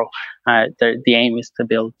 €950. The aim is to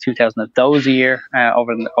build 2,000 of those a year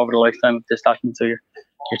over the lifetime of this document. So you're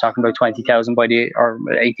talking about 20,000 by the, or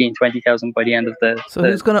 20,000 by the end of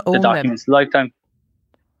who's going to own the document's lifetime.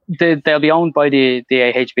 They'll be owned by the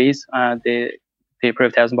AHBs, the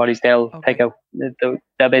approved housing bodies. They'll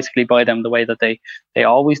they'll basically buy them the way that they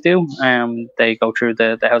always do. They go through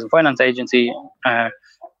the Housing Finance Agency,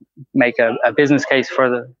 make a business case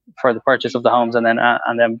for for the purchase of the homes and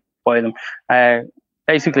then buy them.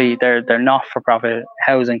 Basically, they're not for profit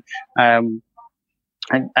housing.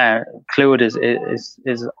 Clúid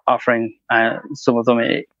is offering some of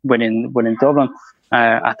them within Dublin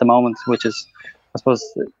at the moment, which is, I suppose,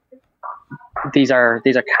 these are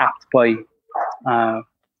capped by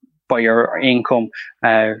your income.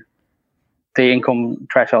 The income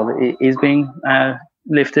threshold is being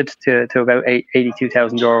lifted to about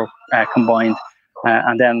 €82,000 combined,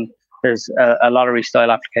 and then there's a lottery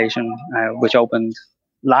style application which opened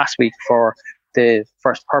last week for the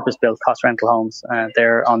first purpose-built cost rental homes.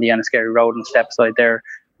 They're on the Enniskerry Road in Stepaside.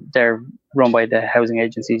 They're run by the housing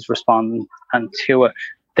agencies Respond and TUA.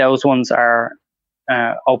 Those ones are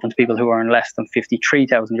open to people who earn less than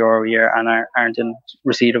 €53,000 a year and aren't in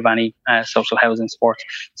receipt of any social housing support.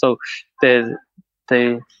 So the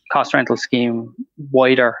cost rental scheme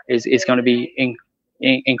wider is going to be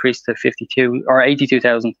increased to 52 or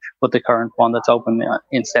 82,000, but the current one that's open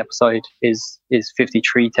in Stepaside is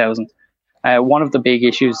 53,000. One of the big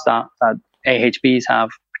issues that AHBs have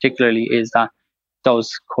particularly is that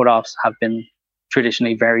those cut-offs have been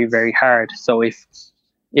traditionally very, very hard. So if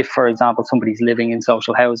for example, somebody's living in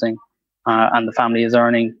social housing and the family is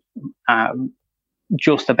earning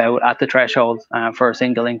just about at the threshold for a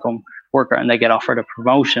single income worker and they get offered a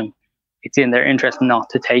promotion, it's in their interest not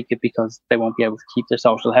to take it because they won't be able to keep their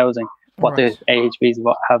social housing. What the AHBs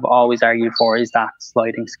have always argued for is that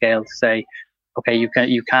sliding scale to say, okay, you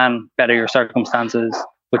can better your circumstances,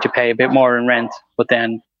 but you pay a bit more in rent, but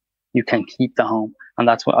then you can keep the home. And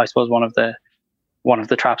that's what I suppose one of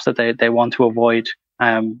the traps that they want to avoid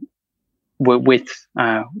with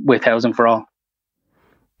Housing for All.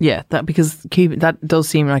 Yeah, that does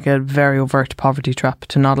seem like a very overt poverty trap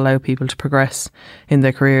to not allow people to progress in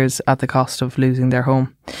their careers at the cost of losing their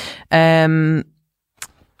home.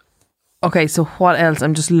 Okay, so what else?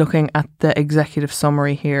 I'm just looking at the executive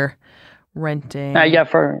summary here. Renting.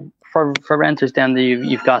 For renters, then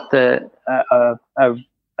you've got the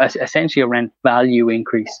essentially a rent value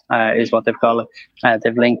increase is what they've called it.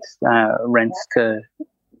 They've linked rents to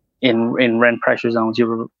in rent pressure zones.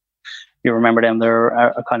 You remember them? They're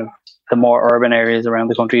a kind of the more urban areas around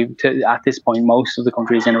the country. At this point, most of the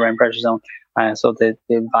country is in a rent pressure zone. So the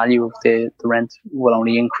value of the rent will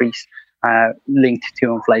only increase linked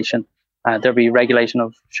to inflation. There'll be regulation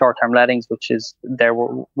of short-term lettings, which is their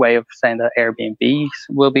way of saying that Airbnbs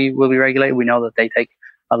will be regulated. We know that they take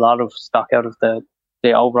a lot of stock out of the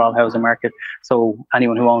overall housing market. So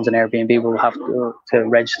anyone who owns an Airbnb will have to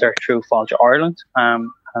register through Fáilte Ireland,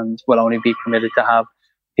 and will only be permitted to have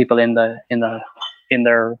people in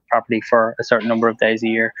their property for a certain number of days a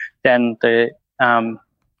year. Then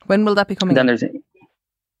when will that be coming? Then there's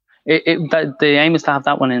the aim is to have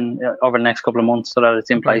that one in over the next couple of months, so that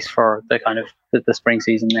it's in place for the kind of the spring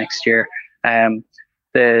season next year.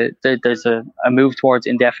 There's a move towards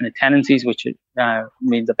indefinite tenancies, which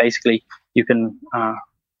means that basically you can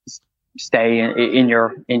stay in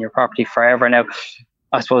your property forever. Now,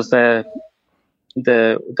 I suppose the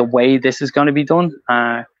way this is going to be done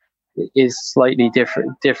is slightly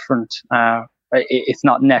different. It's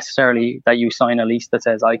not necessarily that you sign a lease that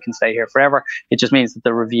says I can stay here forever. It just means that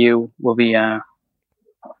the review will be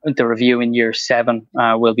the review in year 7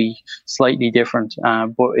 will be slightly different,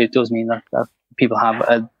 but it does mean that people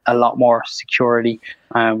have a lot more security.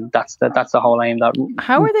 That's the whole aim.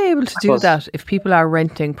 How are they able to do that if people are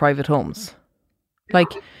renting private homes? I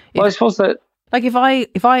suppose that if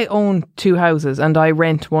I own 2 houses and I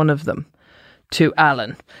rent one of them to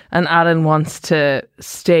Alan, and Alan wants to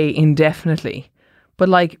stay indefinitely, but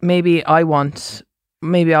maybe I want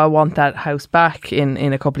that house back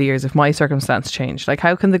in a couple of years if my circumstance changed.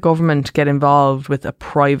 How can the government get involved with a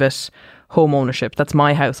private home ownership? That's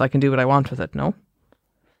my house. I can do what I want with it. No.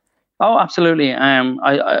 Oh, absolutely.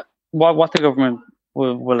 What the government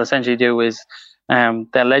will essentially do is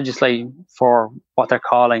they'll legislate for what they're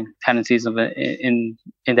calling tenancies of in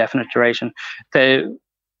indefinite duration.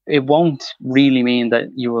 It won't really mean that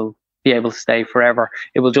you will be able to stay forever.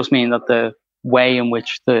 It will just mean that the way in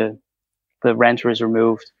which the renter is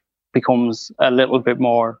removed becomes a little bit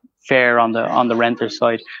more fair on the renter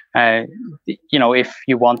side. If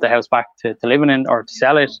you want the house back to live in or to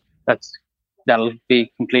sell it, that'll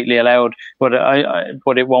be completely allowed. But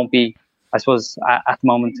it won't be. I suppose at the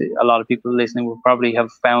moment, a lot of people listening will probably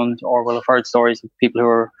have found or will have heard stories of people who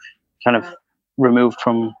are kind of removed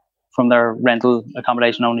from their rental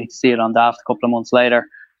accommodation only to see it on daft a couple of months later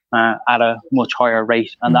at a much higher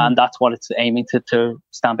rate. And that's what it's aiming to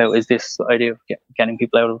stamp out, is this idea of getting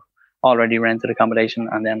people out of already rented accommodation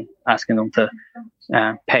and then asking them to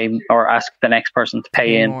pay, or ask the next person to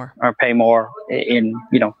pay more in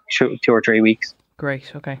 2 or 3 weeks.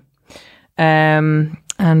 Great. Okay.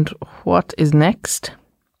 And what is next?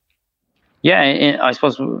 Yeah, I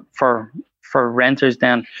suppose for renters,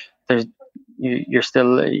 then you're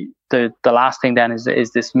still the last thing then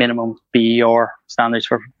is this minimum BER standards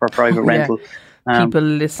for private rental. People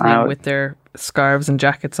listening with their scarves and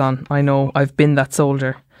jackets on. I know, I've been that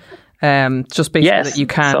soldier. Just basically that you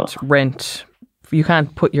can't rent. You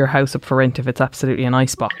can't put your house up for rent if it's absolutely an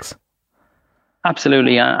icebox.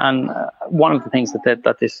 Absolutely, and one of the things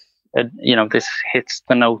that this this hits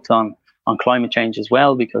the note on climate change as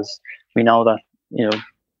well, because we know that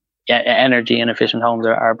energy inefficient homes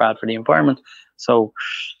are bad for the environment. So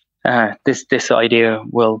this idea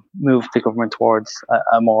will move the government towards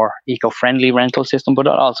a more eco-friendly rental system, but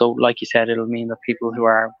also, like you said, it'll mean that people who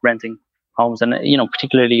are renting homes, and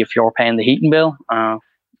particularly if you're paying the heating bill,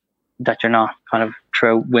 that you're not kind of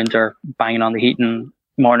through winter banging on the heating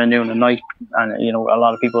morning, noon and night. And a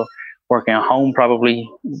lot of people working at home probably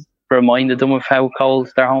reminded them of how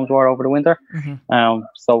cold their homes were over the winter. Mm-hmm.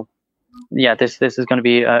 So yeah, this is going to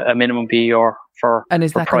be a minimum BER for, and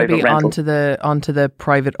is that going to be onto the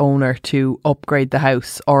private owner to upgrade the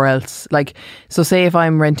house, or else, so say if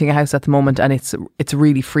I'm renting a house at the moment and it's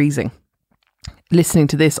really freezing, listening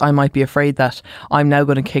to this, I might be afraid that I'm now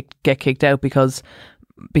going to get kicked out because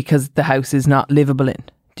the house is not livable in.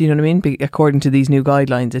 Do you know what I mean? According to these new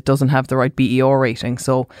guidelines, it doesn't have the right BER rating.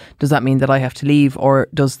 So does that mean that I have to leave, or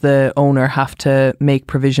does the owner have to make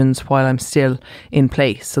provisions while I'm still in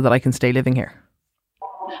place so that I can stay living here?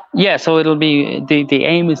 Yeah, so it'll be the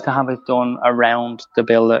aim is to have it done around the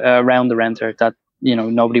bill, around the renter, that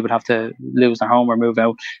nobody would have to lose their home or move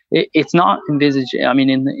out. It's not envisaged. I mean,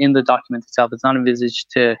 in the document itself, it's not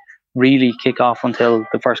envisaged to really kick off until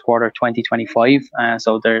the first quarter of 2025.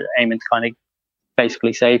 So they're aiming to kind of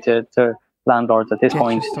basically say to landlords at this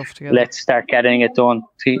point, let's start getting it done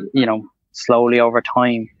slowly over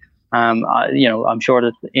time. I'm sure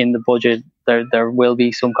that in the budget there will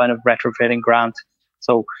be some kind of retrofitting grant,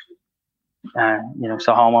 so so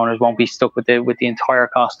homeowners won't be stuck with the entire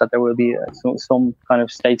cost, that there will be some kind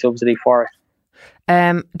of state subsidy for it.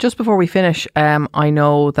 Just before we finish, I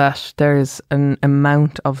know that there's an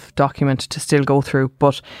amount of document to still go through,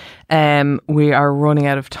 but we are running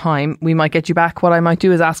out of time. We might get you back. What I might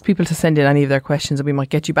do is ask people to send in any of their questions, and we might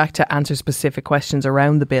get you back to answer specific questions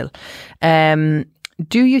around the bill.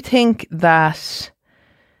 Do you think that...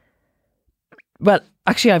 Well,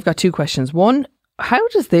 actually, I've got two questions. One, how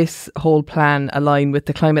does this whole plan align with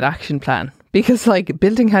the climate action plan? Because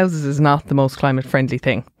building houses is not the most climate friendly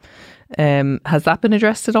thing. Has that been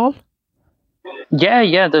addressed at all?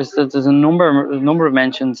 Yeah. There's a number of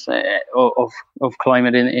mentions of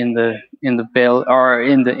climate in the bill, or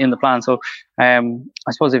in the plan. So I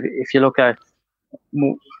suppose if you look at,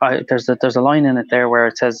 there's a line in it there where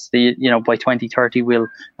it says by 2030 we'll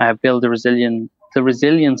build the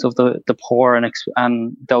resilience of the poor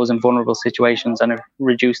and those in vulnerable situations, and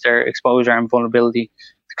reduce their exposure and vulnerability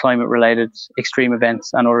to climate-related extreme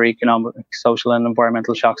events and other economic, social, and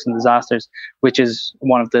environmental shocks and disasters, which is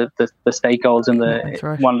one of the state goals in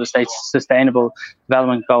one of the state's sustainable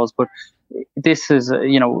development goals. But this is,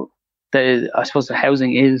 I suppose the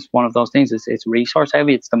housing is one of those things. It's resource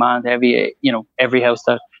heavy, it's demand heavy. Every house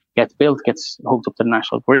that gets built gets hooked up to the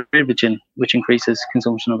national grid, which increases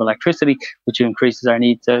consumption of electricity, which increases our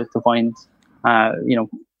need to find,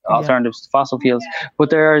 alternatives to fossil fuels. But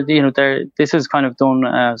this is kind of done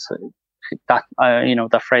as that,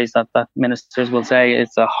 that phrase that ministers will say,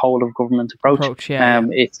 it's a whole of government approach.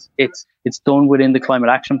 It's done within the climate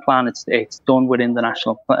action plan. It's done within the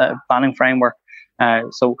national planning framework.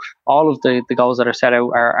 So all of the goals that are set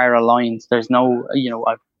out are aligned. There's no,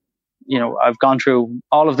 I've gone through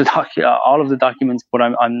all of the documents, but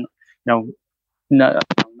I'm not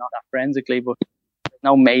that forensically, but there's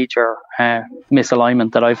no major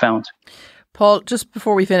misalignment that I found. Paul, just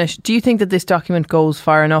before we finish, do you think that this document goes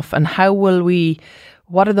far enough, and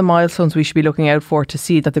what are the milestones we should be looking out for to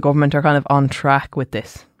see that the government are kind of on track with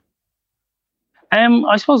this?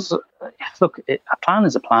 I suppose, look, a plan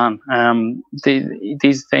is a plan.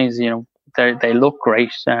 These things, they look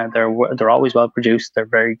great. They're always well produced. They're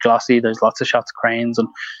very glossy. There's lots of shots of cranes, and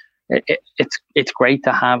it's great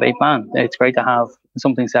to have a plan. It's great to have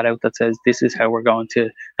something set out that says this is how we're going to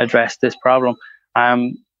address this problem.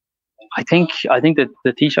 I think that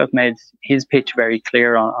the Taoiseach made his pitch very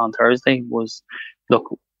clear on Thursday. Was,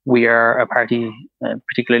 look, we are a party,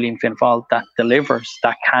 particularly in Fianna Fáil, that delivers,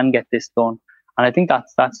 that can get this done. And I think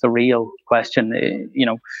that's the real question.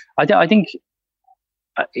 I think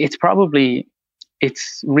it's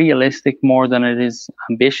realistic more than it is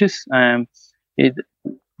ambitious.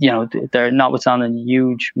 They're notwithstanding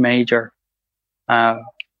huge major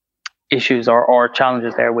issues or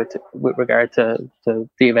challenges there with regard to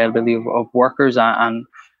the availability of workers and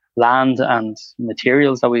land and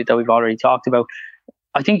materials that we've already talked about.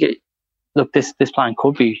 I think this plan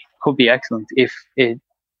could be excellent if it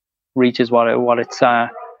reaches what it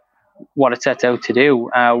sets out to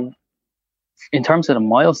do. In terms of the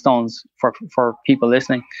milestones for people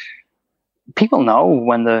listening, people know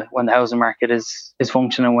when the housing market is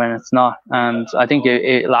functioning, when it's not. And I think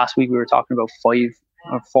last week we were talking about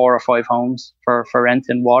 4 or 5 homes for rent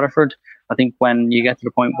in Waterford. I think when you get to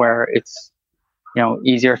the point where it's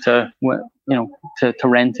easier to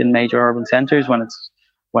rent in major urban centres, when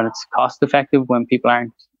it's cost effective, when people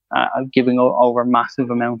aren't giving over massive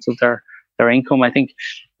amounts of their income, I think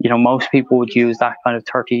most people would use that kind of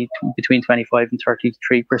between 25 and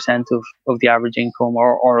 33% of the average income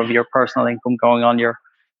or of your personal income going on your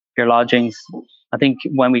lodgings. I think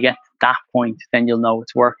when we get to that point, then you'll know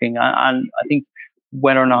it's working. And I think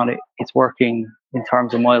whether or not it's working in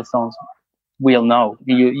terms of milestones, we'll know.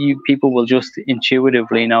 You people will just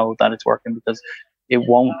intuitively know that it's working, because it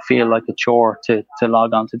won't feel like a chore to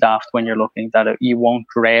log on to Daft when you're looking. You won't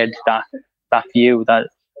dread that view that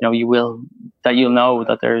you'll know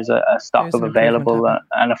that there's a stock of available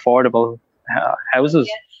and affordable houses.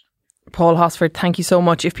 Paul Hosford, thank you so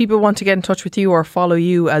much. If people want to get in touch with you or follow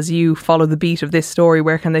you as you follow the beat of this story,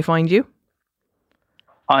 where can they find you?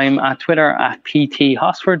 I'm at Twitter at PT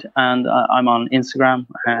Hosford, and I'm on Instagram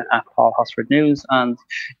at Paul Hosford News, and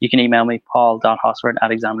you can email me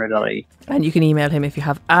paul.hosford@examiner.ie. And you can email him if you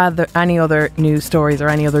have any other news stories or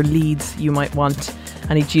any other leads you might want,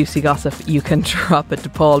 any juicy gossip, you can drop it to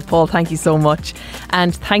Paul. Paul, thank you so much,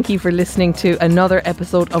 and thank you for listening to another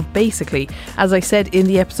episode of Basically. As I said in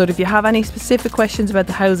the episode, if you have any specific questions about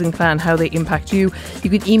the housing plan, how they impact you, you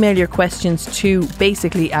can email your questions to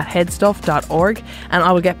basically@headstuff.org, and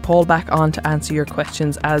I will get Paul back on to answer your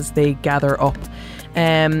questions as they gather up.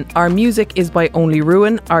 Our music is by Only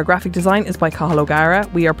Ruin. Our graphic design is by Cathal O'Gara.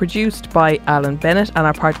 We are produced by Alan Bennett and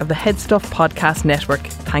are part of the Headstuff Podcast Network.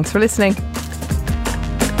 Thanks for listening.